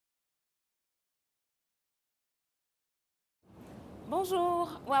Bonjour,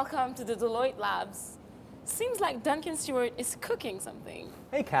 welcome to the Deloitte Labs. Seems like Duncan Stewart is cooking something.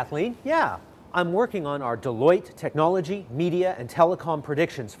 Hey Kathleen, yeah. I'm working on our Deloitte Technology, Media and Telecom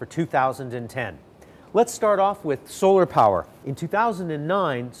Predictions for 2010. Let's start off with solar power. In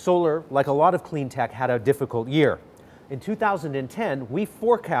 2009, solar, like a lot of clean tech, had a difficult year. In 2010, we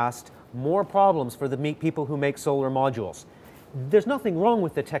forecast more problems for the people who make solar modules. There's nothing wrong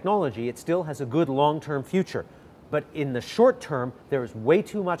with the technology, it still has a good long-term future. But in the short term, there is way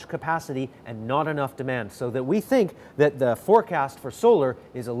too much capacity and not enough demand, so that we think that the forecast for solar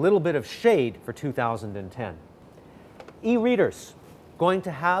is a little bit of shade for 2010. E-readers, going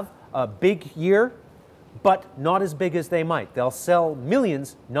to have a big year, but not as big as they might. They'll sell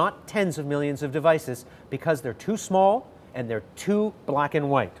millions, not tens of millions of devices, because they're too small and they're too black and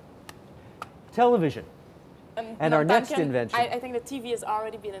white. Television. And our next invention. I think the TV has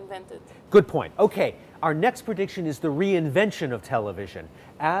already been invented. Good point. Okay, our next prediction is the reinvention of television.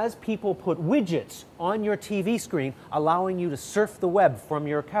 As people put widgets on your TV screen, allowing you to surf the web from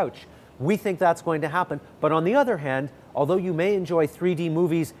your couch, we think that's going to happen. But on the other hand, although you may enjoy 3D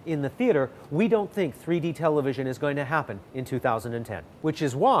movies in the theater, we don't think 3D television is going to happen in 2010. Which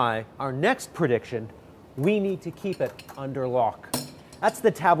is why our next prediction, we need to keep it under lock. That's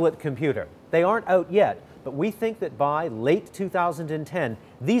the tablet computer. They aren't out yet, but we think that by late 2010,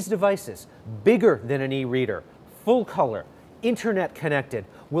 these devices, bigger than an e-reader, full color, internet connected,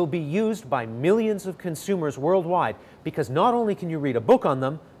 will be used by millions of consumers worldwide, because not only can you read a book on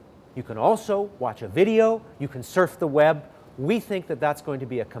them, you can also watch a video, you can surf the web. We think that that's going to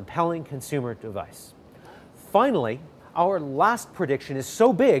be a compelling consumer device. Finally, our last prediction is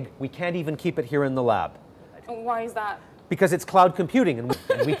so big, we can't even keep it here in the lab. Why is that? Because it's cloud computing and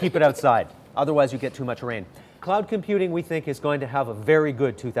we keep it outside. Otherwise, you get too much rain. Cloud computing, we think, is going to have a very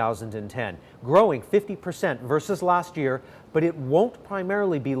good 2010, growing 50% versus last year, but it won't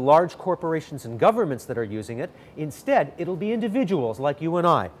primarily be large corporations and governments that are using it. Instead, it'll be individuals like you and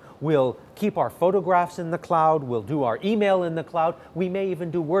I. We'll keep our photographs in the cloud, we'll do our email in the cloud, we may even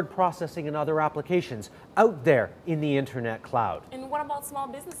do word processing and other applications out there in the internet cloud. And what about small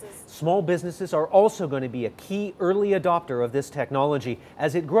businesses? Small businesses are also going to be a key early adopter of this technology.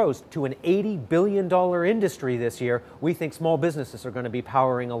 As it grows to an $80 billion industry this year, we think small businesses are going to be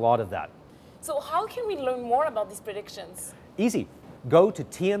powering a lot of that. So how can we learn more about these predictions? Easy. Go to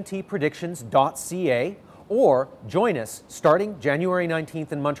tmtpredictions.ca or join us starting January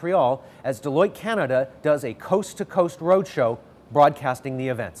 19th in Montreal as Deloitte Canada does a coast-to-coast roadshow broadcasting the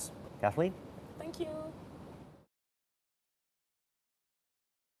events. Kathleen?